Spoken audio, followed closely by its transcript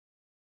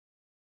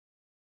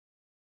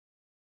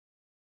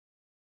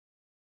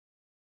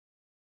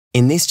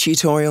In this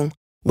tutorial,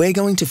 we're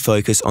going to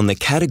focus on the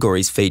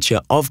Categories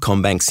feature of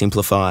CommBank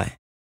Simplify.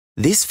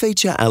 This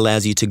feature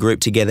allows you to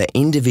group together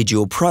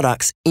individual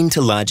products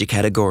into larger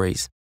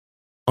categories.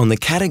 On the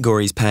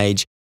Categories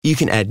page, you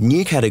can add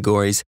new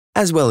categories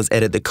as well as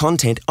edit the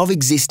content of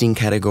existing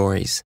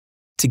categories.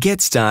 To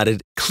get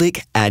started,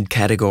 click Add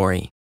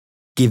Category.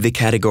 Give the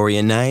category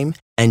a name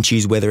and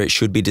choose whether it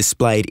should be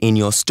displayed in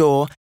your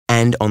store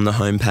and on the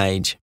home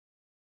page.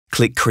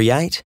 Click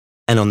Create,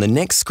 and on the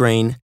next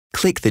screen,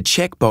 click the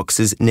check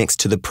boxes next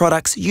to the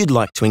products you'd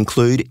like to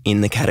include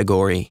in the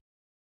category.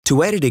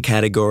 To edit a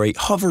category,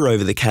 hover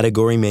over the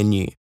category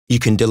menu. You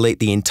can delete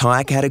the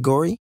entire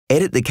category,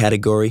 edit the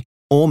category,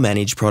 or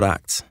manage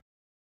products.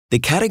 The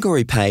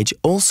category page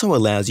also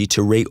allows you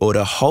to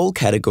reorder whole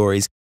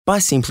categories by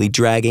simply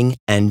dragging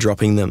and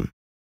dropping them.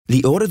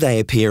 The order they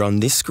appear on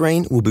this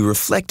screen will be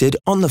reflected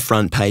on the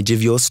front page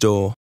of your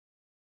store.